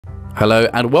Hello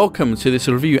and welcome to this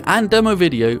review and demo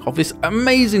video of this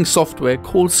amazing software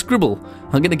called Sqribble.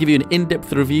 I'm going to give you an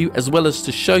in-depth review as well as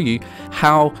to show you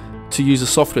how to use the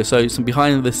software, so some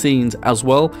behind the scenes as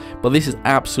well. But this is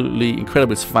absolutely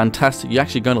incredible, it's fantastic, you're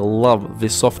actually going to love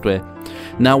this software.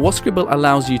 Now what Sqribble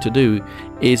allows you to do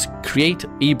is create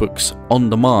ebooks on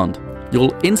demand.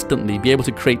 You'll instantly be able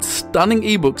to create stunning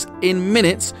ebooks in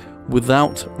minutes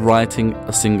without writing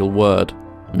a single word.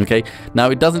 Okay, now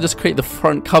it doesn't just create the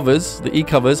front covers, the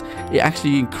e-covers, it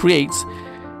actually creates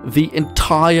the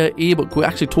entire ebook. We're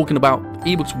actually talking about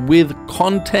ebooks with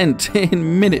content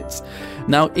in minutes.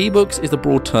 Now ebooks is the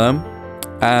broad term,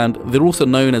 and they're also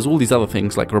known as all these other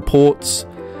things like reports,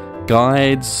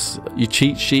 guides, your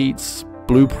cheat sheets,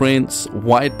 blueprints,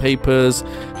 white papers,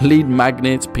 lead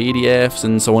magnets, PDFs,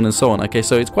 and so on and so on. Okay,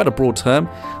 so it's quite a broad term.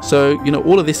 So you know,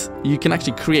 all of this you can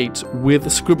actually create with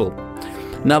Sqribble.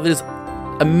 Now there's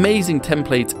amazing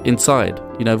templates inside.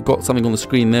 You know, I've got something on the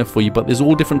screen there for you, but there's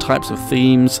all different types of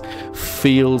themes,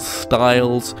 feels,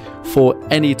 styles for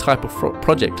any type of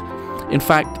project. In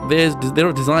fact, there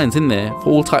are designs in there for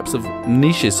all types of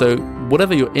niches. So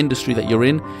whatever your industry that you're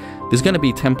in, there's going to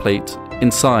be templates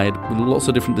inside with lots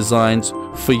of different designs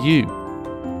for you.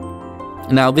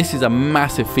 Now this is a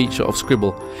massive feature of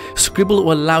Sqribble. Sqribble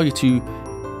will allow you to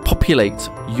populate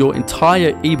your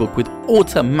entire ebook with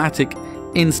automatic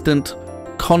instant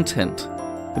content.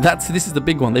 This is the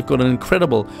big one. They've got an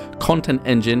incredible content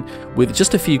engine. With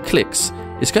just a few clicks,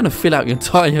 it's going to fill out your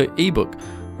entire ebook.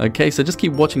 Okay, so just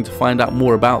keep watching to find out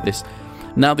more about this.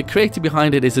 Now the creator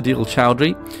behind it is Adil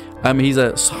Chowdhury. He's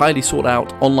a highly sought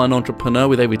out online entrepreneur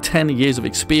with over 10 years of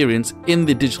experience in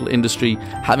the digital industry,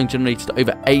 having generated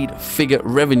over 8-figure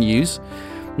revenues.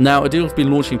 Now Adil's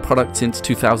been launching products since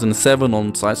 2007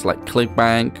 on sites like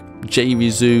ClickBank,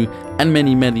 JVZoo, and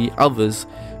many others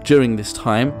during this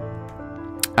time,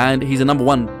 and he's a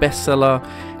 #1 bestseller.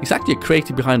 He's actually a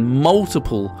creator behind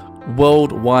multiple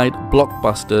worldwide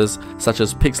blockbusters such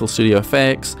as Pixel Studio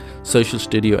FX, Social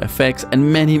Studio FX,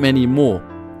 and many more.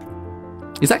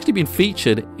 He's actually been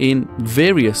featured in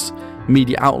various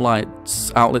media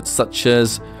outlets such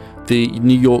as the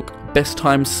New York Best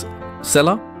Times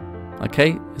Seller.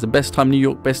 Okay, he's a New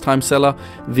York Best Time Seller,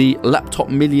 the Laptop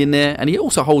Millionaire, and he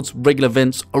also holds regular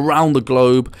events around the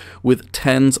globe with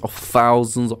tens of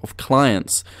thousands of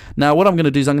clients. Now what I'm going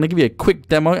to do is I'm going to give you a quick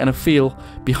demo and a feel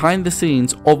behind the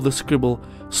scenes of the Sqribble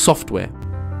software.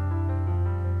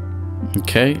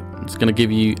 Okay, I'm just going to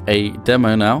give you a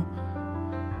demo now.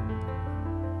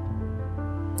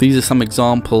 These are some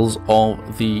examples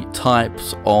of the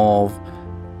types of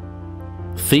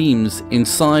themes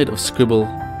inside of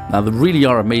Sqribble. Now they really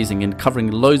are amazing in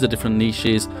covering loads of different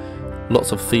niches,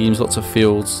 lots of themes, lots of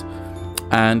fields,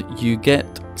 and you get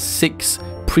 6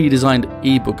 pre-designed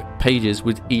ebook pages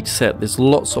with each set. There's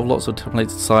lots of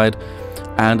templates inside,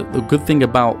 and the good thing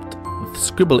about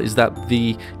Sqribble is that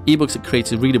the ebooks it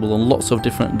creates are readable on lots of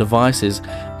different devices,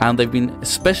 and they've been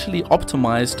especially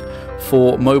optimized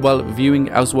for mobile viewing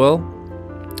as well.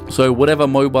 So whatever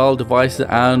mobile devices,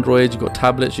 Android, you've got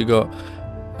tablets, you've got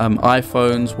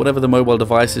iPhones, whatever the mobile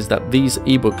devices, that these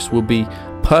ebooks will be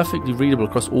perfectly readable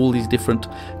across all these different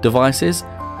devices.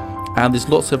 And there's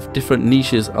lots of different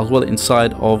niches as well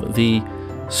inside of the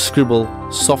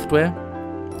Sqribble software.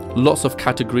 Lots of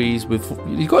categories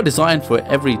you've got a design for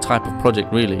every type of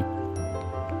project really.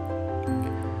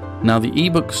 Now the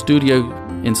ebook studio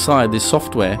inside this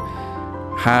software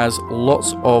has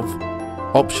lots of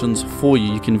options for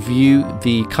you. You can view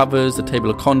the covers, the table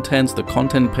of contents, the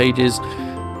content pages.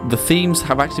 The themes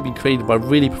have actually been created by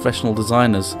really professional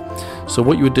designers. So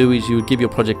what you would do is you would give your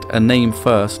project a name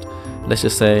first. Let's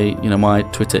just say, you know, my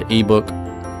Twitter ebook.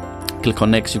 Click on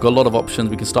next. You've got a lot of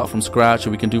options. We can start from scratch, or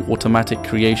we can do automatic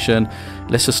creation.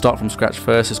 Let's just start from scratch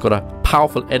first. It's got a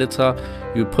powerful editor.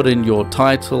 You would put in your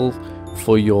title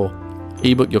for your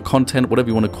ebook, your content, whatever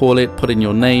you want to call it. Put in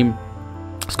your name.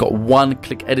 It's got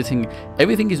one-click editing.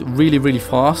 Everything is really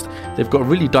fast. They've got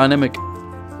really dynamic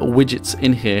widgets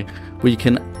in here where you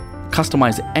can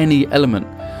customize any element.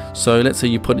 So let's say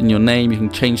you put in your name, you can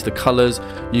change the colors,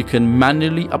 you can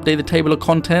manually update the table of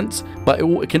contents, but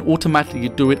it can automatically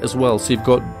do it as well. So you've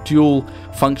got dual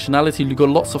functionality, you've got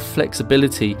lots of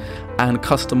flexibility and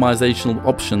customizational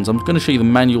options. I'm going to show you the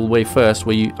manual way first,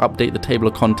 where you update the table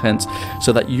of contents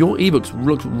so that your ebooks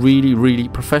look really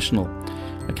professional.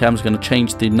 Okay, I'm just going to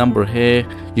change the number here.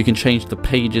 You can change the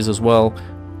pages as well.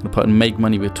 I'm going to put in make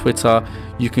money with Twitter.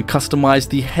 You can customize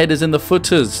the headers and the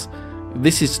footers.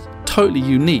 This is totally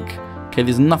unique. Okay,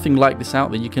 there's nothing like this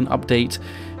out there. You can update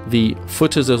the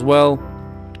footers as well.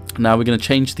 Now we're going to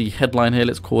change the headline here.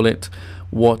 Let's call it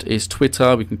 "What is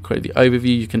Twitter?" We can create the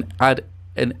overview. You can add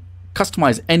an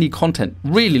customize any content,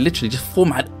 really literally just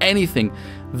format anything.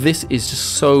 This is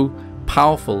just so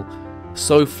powerful,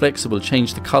 so flexible.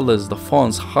 Change the colors, the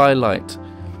fonts, highlight,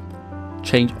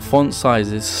 change font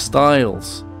sizes,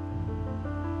 styles.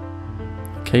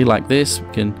 Okay, like this,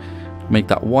 we can make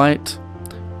that white.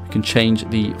 We can change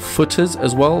the footers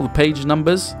as well, the page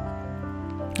numbers.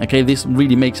 Okay, this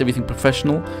really makes everything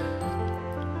professional.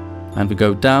 And we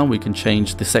go down, we can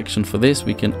change the section for this.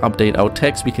 We can update our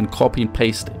text. We can copy and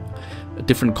paste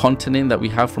different content in that we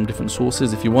have from different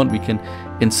sources. If you want, we can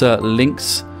insert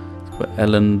links. Put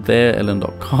Ellen there,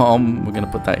 ellen.com. We're going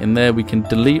to put that in there. We can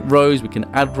delete rows. We can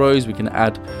add rows. We can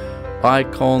add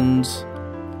icons,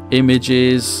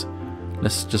 images.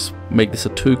 Let's just make this a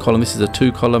 2-column. This is a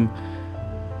 2-column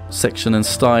section and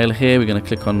style here. We're going to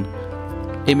click on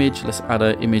image. Let's add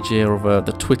an image here of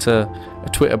a Twitter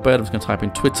bird. I'm just going to type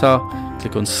in Twitter,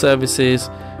 click on services.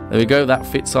 There we go. That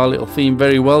fits our little theme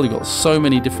very well. You've got so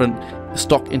many different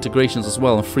stock integrations as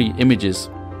well and free images.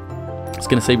 It's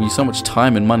going to save you so much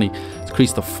time and money.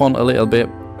 Decrease the font a little bit,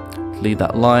 delete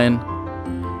that line,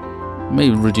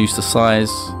 maybe reduce the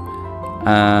size.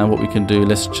 And what we can do,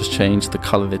 let's just change the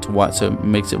color there to white so it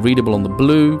makes it readable on the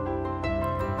blue.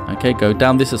 Okay, go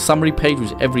down. This is a summary page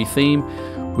with every theme.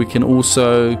 We can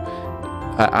also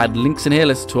add links in here.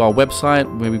 Let's to our website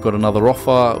where we've got another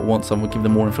offer. Want someone to give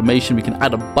them more information, we can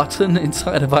add a button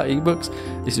inside of our ebooks.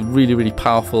 This is really, really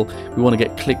powerful. We want to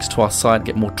get clicks to our site,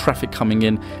 get more traffic coming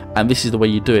in, and this is the way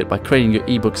you do it, by creating your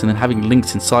ebooks and then having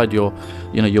links inside your,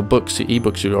 your books, your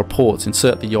ebooks, your reports.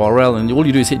 Insert the URL, and all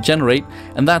you do is hit generate,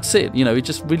 and that's it. It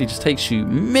just really just takes you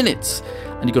minutes,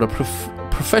 and you've got a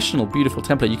professional, beautiful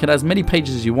template. You can add as many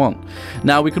pages as you want.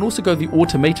 Now we can also go the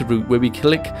automated route where we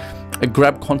click and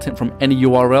grab content from any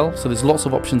URL. So there's lots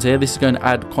of options here. This is going to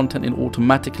add content in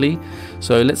automatically.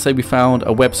 So let's say we found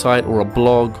a website or a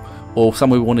blog or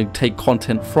somewhere we want to take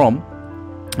content from.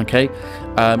 Okay,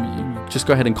 just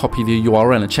go ahead and copy the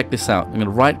URL and check this out. I'm going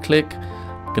to right click,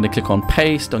 I'm going to click on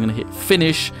paste, I'm going to hit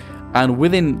finish, and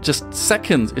within just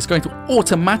seconds it's going to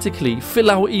automatically fill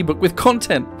our ebook with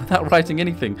content without writing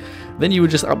anything. Then you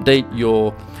would just update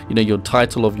your your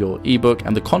title of your ebook,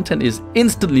 and the content is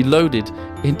instantly loaded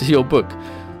into your book.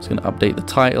 Just going to update the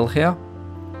title here.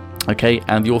 Okay,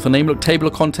 and the author name, look, table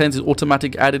of contents is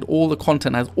automatic added. All the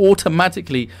content has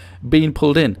automatically been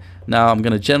pulled in. Now I'm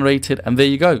going to generate it, and there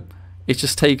you go. It's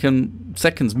just taken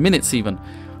seconds, minutes even.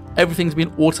 Everything's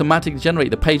been automatically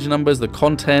generated. The page numbers, the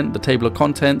content, the table of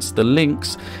contents, the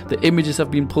links, the images have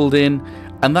been pulled in,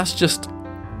 and that's just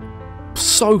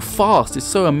so fast. It's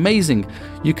so amazing.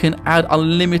 You can add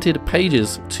unlimited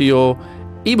pages to your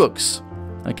ebooks.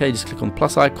 Okay, just click on the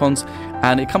plus icons,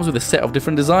 and it comes with a set of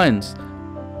different designs.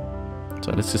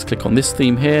 So let's just click on this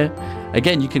theme here.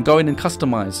 Again, you can go in and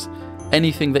customize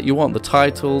anything that you want, the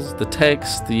titles, the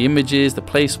text, the images, the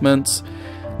placements.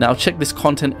 Now check this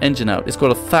content engine out. It's got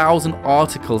 1,000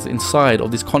 articles inside of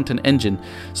this content engine.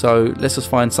 So let's just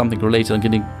find something related. I'm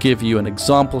going to give you an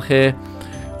example here.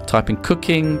 Type in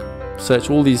cooking,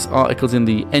 search all these articles in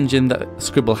the engine that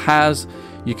Sqribble has.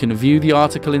 You can view the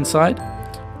article inside.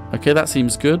 Okay, that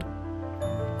seems good.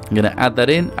 I'm going to add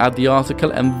that in, add the article,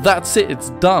 and that's it.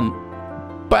 It's done.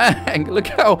 Bang! Look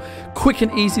how quick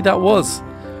and easy that was.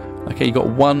 Okay, you got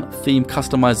one theme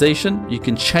customization. You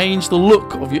can change the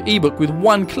look of your ebook with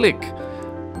one click.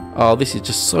 Oh, this is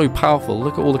just so powerful.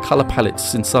 Look at all the color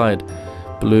palettes inside.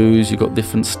 Blues, you've got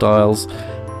different styles.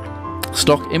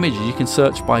 Stock images, you can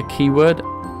search by keyword.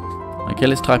 Okay,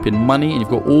 let's type in money, and you've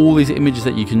got all these images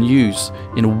that you can use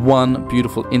in one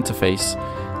beautiful interface.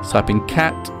 Let's type in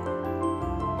cat.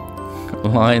 Got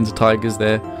lions, tigers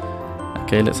there.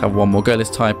 Okay, let's have one more go. Let's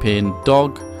type in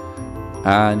dog,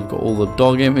 and you've got all the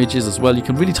dog images as well. You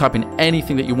can really type in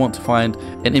anything that you want to find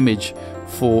an image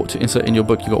to insert in your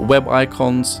book. You've got web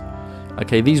icons.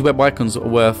 Okay, these web icons are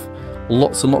worth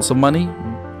lots and lots of money.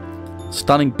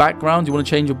 Stunning background. You want to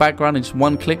change your background in just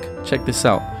one click? Check this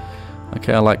out.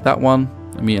 Okay, I like that one.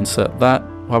 Let me insert that.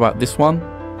 How about this one?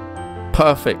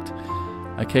 Perfect.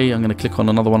 Okay, I'm going to click on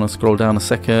another one and scroll down a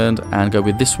second and go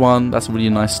with this one. That's a really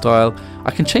nice style. I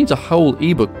can change the whole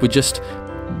ebook with just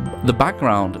the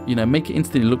background, make it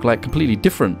instantly look like completely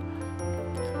different.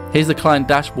 Here's the client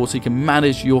dashboard, so you can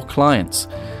manage your clients.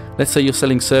 Let's say you're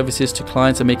selling services to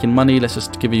clients and making money. Let's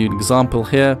just give you an example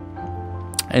here.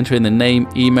 Enter in the name,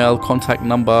 email, contact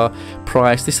number,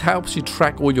 price. This helps you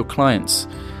track all your clients.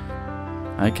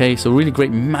 Okay, so really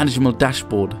great management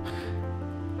dashboard.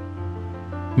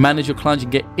 Manage your clients. You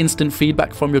get instant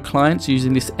feedback from your clients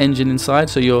using this engine inside.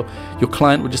 So your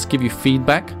client will just give you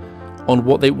feedback on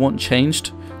what they want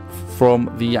changed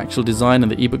from the actual design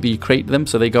and the ebook that you create them.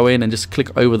 So they go in and just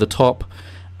click over the top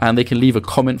and they can leave a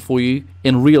comment for you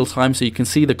in real time, so you can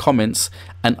see the comments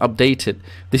and update it.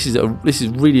 This is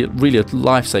really a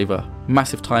lifesaver,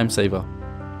 massive time saver.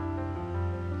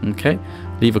 Okay,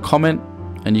 leave a comment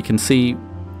and you can see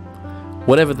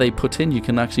whatever they put in. You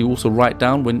can actually also write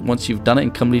down once you've done it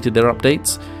and completed their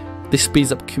updates. This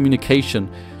speeds up communication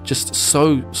just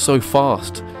so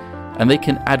fast, and they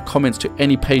can add comments to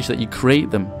any page that you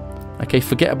create them. Okay,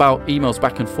 forget about emails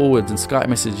back and forwards and Skype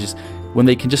messages when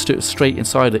they can just do it straight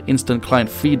inside the instant client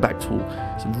feedback tool.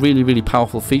 It's a really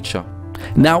powerful feature.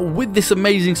 Now, with this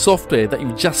amazing software that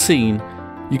you've just seen,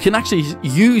 you can actually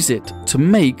use it to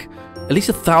make at least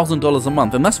 $1,000 a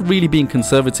month, and that's really being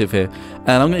conservative here, and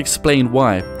I'm going to explain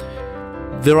why.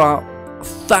 There are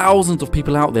thousands of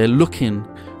people out there looking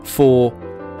for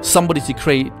somebody to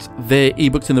create their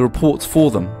ebooks and the reports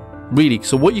for them, really.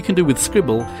 So what you can do with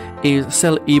Sqribble is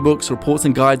sell ebooks, reports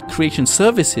and guide creation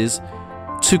services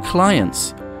to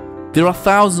clients. There are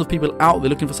thousands of people out there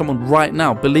looking for someone right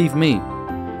now, believe me,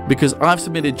 because I've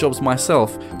submitted jobs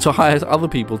myself to hire other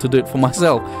people to do it for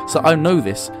myself, so I know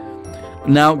this.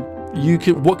 Now,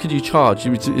 what could you charge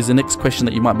is the next question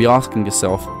that you might be asking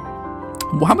yourself.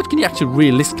 Well, how much can you actually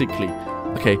realistically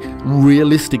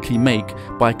make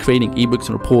by creating ebooks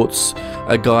and reports,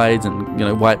 guides and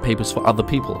white papers for other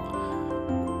people?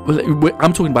 Well,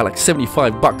 I'm talking about like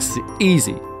 $75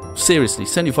 easy. Seriously,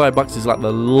 $75 is like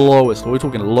the lowest. We're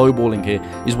talking lowballing here,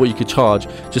 is what you could charge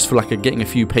just for getting a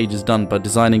few pages done by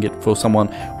designing it for someone,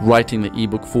 writing the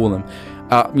ebook for them.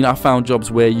 I found jobs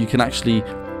where you can actually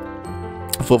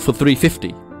for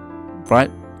 $350,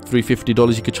 right?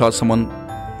 $350 you could charge someone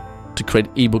to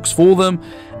create ebooks for them.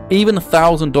 Even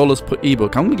 $1,000 per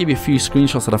ebook. I'm going to give you a few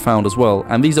screenshots that I found as well,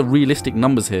 and these are realistic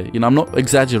numbers here. I'm not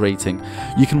exaggerating.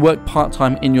 You can work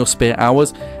part-time in your spare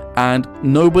hours, and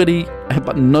nobody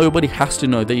has to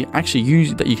know that you can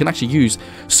actually use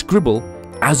Sqribble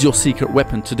as your secret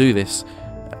weapon to do this.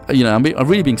 I'm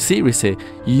really being serious here.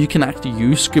 You can actually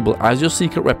use Sqribble as your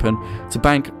secret weapon to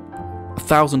bank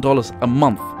 $1,000 a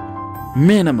month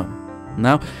minimum.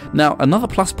 Now another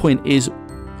plus point is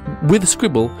with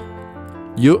Sqribble,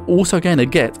 you're also going to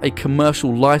get a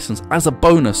commercial license as a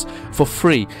bonus for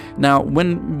free. Now,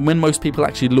 when most people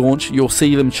actually launch, you'll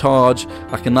see them charge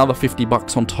like another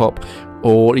 $50 on top,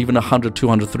 or even $100,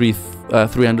 $200,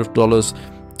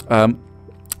 $300,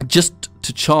 just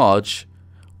to charge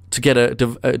to get a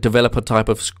developer type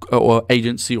of or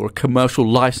agency or a commercial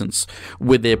license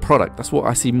with their product. That's what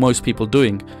I see most people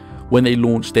doing when they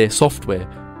launch their software.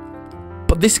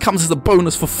 But this comes as a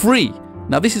bonus for free.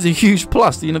 Now, this is a huge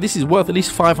plus. This is worth at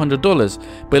least $500,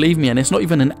 believe me, and it's not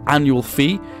even an annual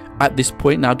fee at this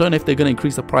point. Now, I don't know if they're going to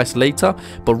increase the price later,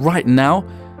 but right now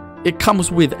it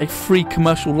comes with a free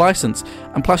commercial license,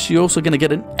 and plus you're also going to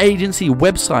get an agency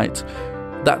website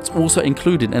that's also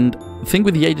included. And the thing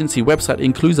with the agency website, it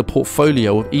includes a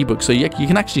portfolio of ebooks, so you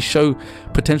can actually show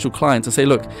potential clients and say,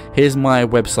 look, here's my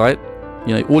website.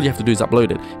 All you have to do is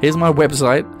upload it. Here's my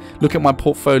website, look at my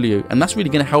portfolio, and that's really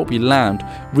going to help you land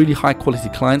really high quality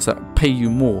clients that pay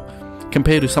you more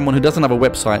compared to someone who doesn't have a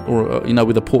website or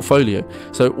with a portfolio.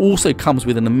 So it also comes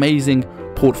with an amazing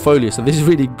portfolio. So this is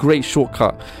really great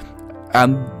shortcut.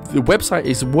 And this website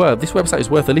is worth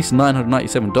at least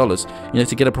 $997.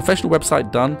 To get a professional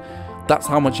website done, that's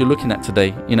how much you're looking at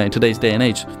today, in today's day and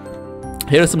age.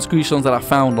 Here are some screenshots that I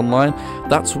found online.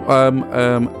 That's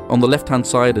on the left hand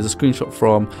side is a screenshot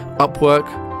from Upwork.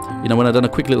 When I've done a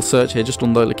quick little search here just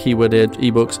on the keyword there,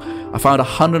 ebooks, I found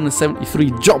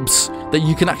 173 jobs that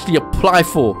you can actually apply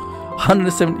for.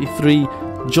 173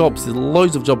 jobs. There's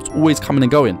loads of jobs always coming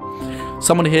and going.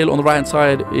 Someone here on the right hand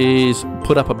side is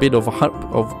put up a bid of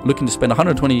looking to spend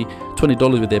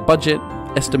 $120 with their budget,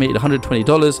 estimated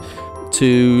 $120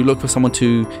 to look for someone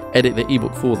to edit the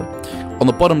ebook for them. On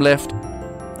the bottom left,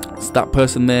 that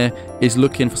person there is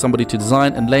looking for somebody to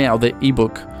design and lay out their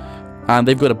ebook, and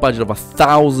they've got a budget of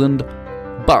 $1,000.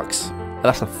 That's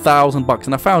 $1,000,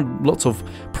 and I found lots of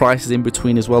prices in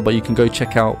between as well. But you can go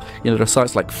check out. There are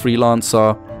sites like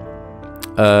Freelancer,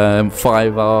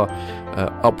 Fiverr,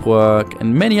 Upwork,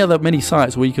 and many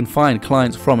sites where you can find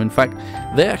clients from. In fact,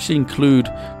 they actually include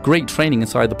great training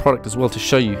inside the product as well to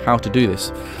show you how to do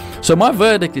this. So my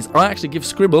verdict is I actually give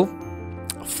Sqribble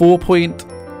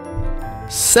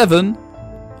 4.7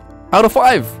 out of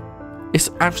 5. It's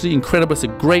absolutely incredible. It's a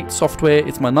great software.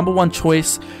 It's my #1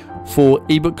 choice for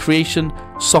ebook creation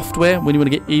software. When you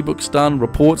want to get ebooks done,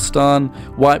 reports done,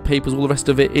 white papers, all the rest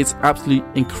of it, it's absolutely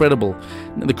incredible.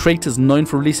 The creator's known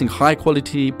for releasing high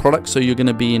quality products, so you're going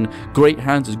to be in great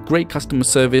hands. There's great customer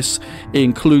service. It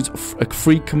includes a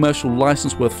free commercial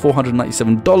license worth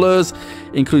 $497.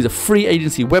 It includes a free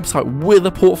agency website with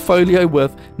a portfolio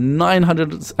worth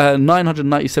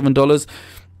 $997.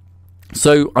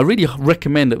 So I really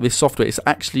recommend that this software is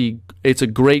it's a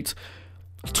great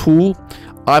tool.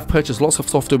 I've purchased lots of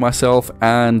software myself,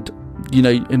 and you know,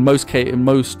 in most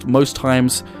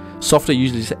times software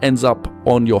usually just ends up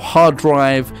on your hard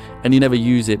drive and you never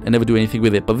use it and never do anything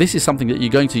with it. But this is something that you're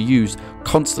going to use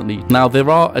constantly. Now, there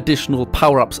are additional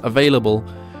power-ups available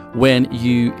when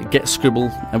you get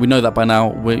Sqribble, and we know that by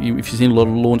now. If you've seen a lot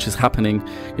of launches happening,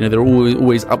 you know, there are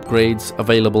always upgrades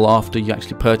available after you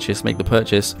actually make the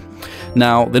purchase.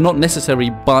 Now, they're not necessary,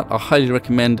 but I highly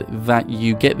recommend that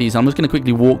you get these. I'm just going to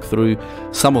quickly walk through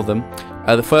some of them.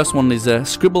 The first one is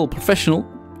Sqribble Professional,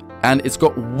 and it's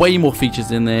got way more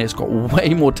features in there. It's got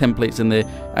way more templates in there.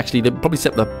 Actually,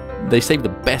 they save the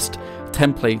best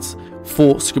templates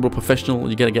for Sqribble Professional.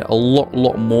 You're going to get a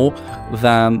lot more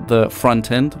than the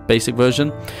front end basic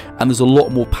version, and there's a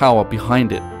lot more power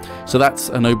behind it. So that's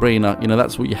a no-brainer. You know,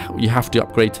 that's what you have to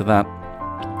upgrade to that.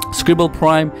 Sqribble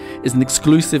Prime is an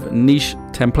exclusive niche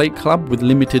template club with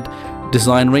limited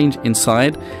design range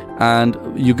inside, and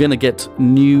you're going to get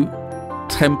new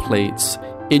templates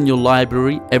in your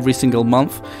library every single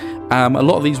month. A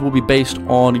lot of these will be based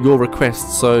on your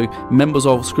requests, so members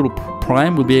of Sqribble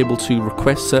Prime will be able to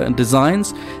request certain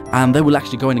designs, and they will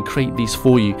actually go in and create these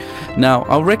for you. Now,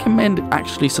 I recommend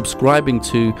actually subscribing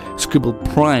to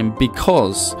Sqribble Prime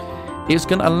because it's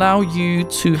going to allow you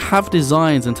to have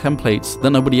designs and templates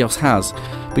that nobody else has.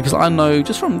 Because I know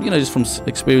just from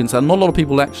experience, and not a lot of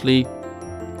people actually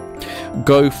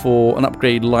go for an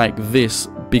upgrade like this,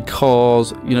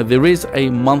 because you know, there is a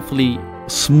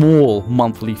small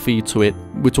monthly fee to it.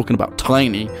 We're talking about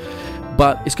tiny,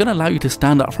 but it's going to allow you to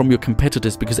stand out from your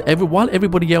competitors, because while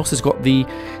everybody else has got the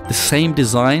same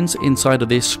designs inside of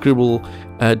their Sqribble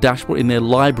dashboard in their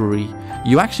library,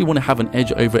 you actually want to have an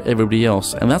edge over everybody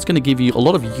else, and that's going to give you a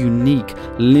lot of unique,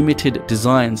 limited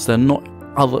designs that not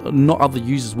other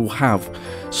users will have.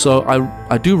 So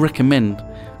I do recommend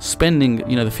spending,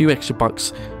 you know, the few extra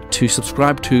bucks to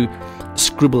subscribe to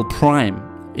Sqribble Prime.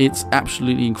 It's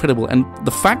absolutely incredible, and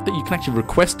the fact that you can actually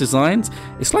request designs,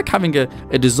 it's like having a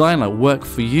designer work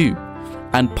for you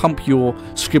and pump your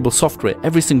Sqribble software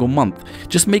every single month,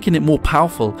 just making it more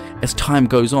powerful as time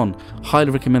goes on.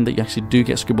 Highly recommend that you actually do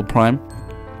get Sqribble Prime.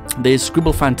 There's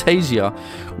Sqribble Fantasia,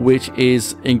 which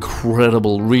is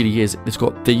incredible, really is.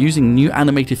 They're using new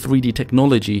animated 3D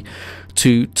technology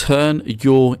to turn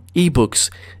your ebooks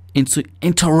into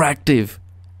interactive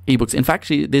ebooks. In fact,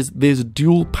 there's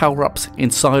dual power-ups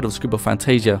inside of Sqribble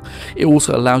Fantasia. It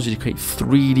also allows you to create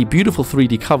beautiful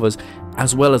 3D covers,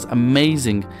 as well as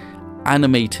amazing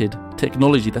animated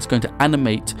technology that's going to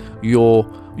animate your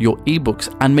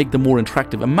ebooks and make them more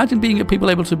interactive. Imagine being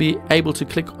able to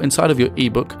click inside of your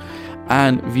ebook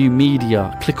and view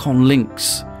media, click on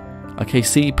links, okay,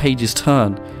 see pages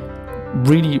turn.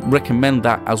 Really recommend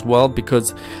that as well,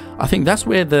 because I think that's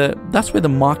where the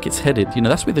market's headed. You know,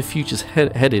 that's where the future's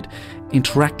headed.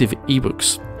 Interactive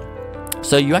ebooks.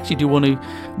 So you actually do want to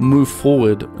move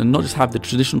forward and not just have the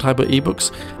traditional type of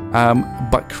ebooks,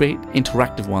 but create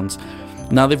interactive ones.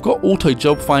 Now, they've got Auto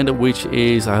Job Finder, which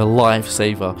is a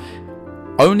lifesaver.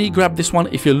 Only grab this one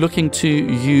if you're looking to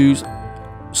use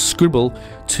Sqribble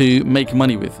to make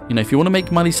money with. You know, if you want to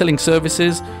make money selling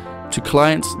services to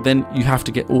clients, then you have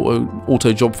to get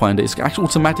Auto Job Finder. It's actually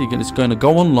automatic, and it's going to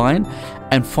go online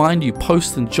and find you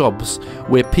posts and jobs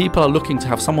where people are looking to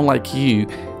have someone like you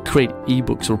create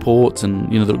ebooks, reports,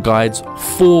 and you know, the guides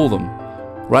for them.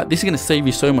 Right? This is going to save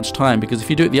you so much time, because if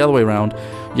you do it the other way around,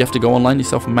 you have to go online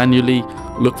yourself and manually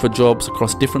look for jobs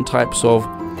across different types of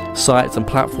sites and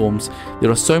platforms.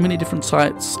 There are so many different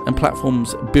sites and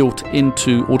platforms built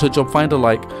into Auto Job Finder,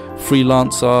 like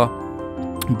Freelancer,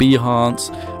 Behance,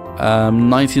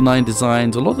 99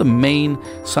 Designs. A lot of the main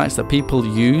sites that people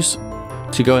use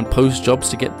to go and post jobs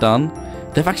to get done,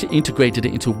 they've actually integrated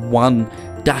it into one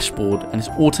dashboard, and it's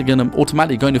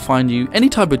automatically going to find you any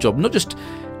type of job, not just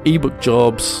ebook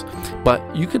jobs, but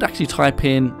you could actually type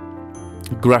in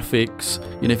graphics.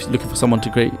 You know, if you're looking for someone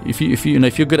to create, if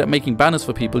you're good at making banners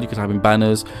for people, you could type in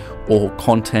banners, or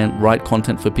write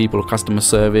content for people, or customer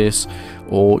service,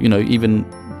 or you know, even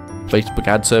Facebook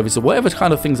ad service, or whatever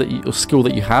kind of things or skill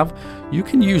that you have. You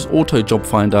can use Auto Job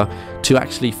Finder to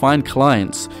actually find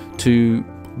clients to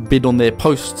bid on their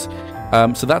posts.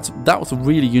 So that was a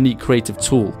really unique creative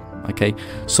tool. Okay,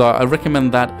 so I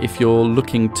recommend that if you're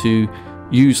looking to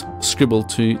use Sqribble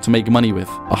to make money with.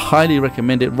 I highly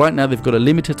recommend it. Right now they've got a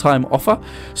limited time offer,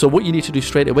 so what you need to do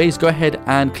straight away is go ahead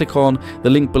and click on the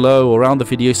link below or around the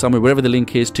video somewhere, wherever the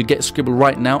link is, to get Sqribble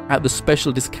right now at the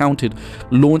special discounted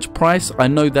launch price. I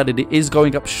know that it is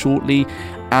going up shortly,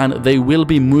 and they will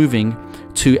be moving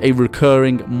to a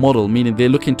recurring model, meaning they're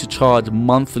looking to charge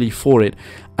monthly for it.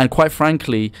 And quite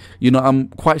frankly, you know, I'm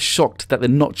quite shocked that they're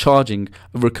not charging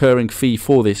a recurring fee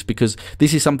for this, because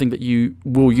this is something that you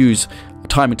will use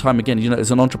time and time again. You know,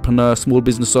 as an entrepreneur, small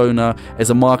business owner, as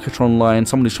a marketer online,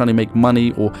 someone who's trying to make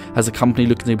money, or as a company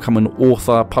looking to become an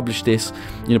author, publish this,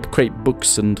 you know, create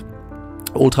books and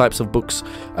all types of books,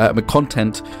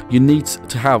 content, you need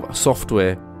to have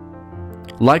software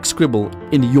like Sqribble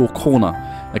in your corner.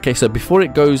 Okay, so before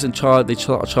it goes and they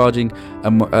start charging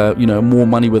you know, more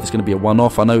money, whether it's going to be a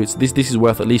one-off. I know this is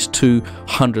worth at least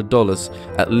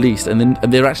 $200 at least, and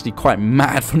they're actually quite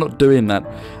mad for not doing that.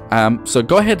 So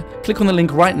go ahead, click on the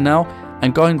link right now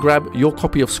and go and grab your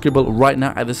copy of Sqribble right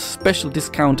now at the special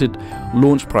discounted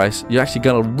launch price. You're actually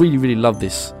going to really, really love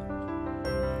this.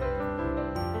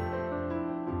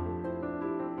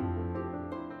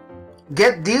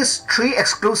 Get these 3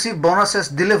 exclusive bonuses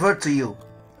delivered to you.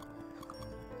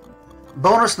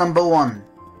 Bonus number 1.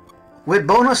 With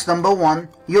bonus number 1,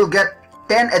 you'll get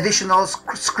 10 additional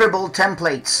Sqribble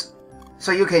templates,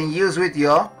 so you can use with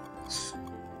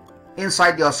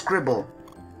inside your Sqribble.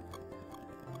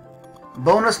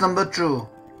 Bonus number 2,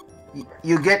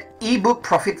 you get ebook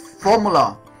profit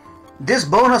formula. This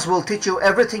bonus will teach you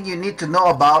everything you need to know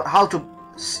about how to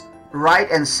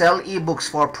write and sell ebooks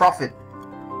for profit.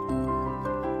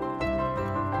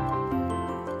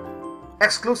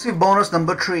 Exclusive bonus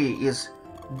number 3 is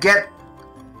get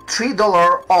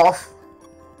 $3 off.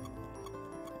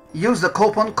 Use the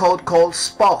coupon code called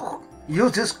SPOK.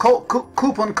 Use this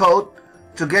coupon code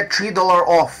to get $3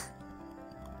 off.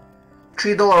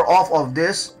 $3 off of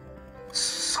this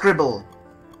Sqribble.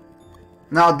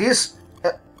 Now these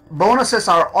bonuses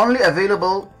are only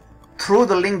available through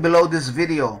the link below this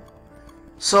video.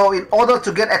 So in order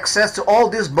to get access to all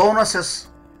these bonuses,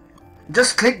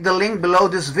 just click the link below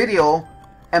this video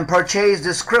and purchase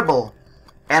this Sqribble,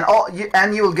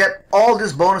 and you will get all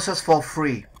these bonuses for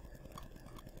free.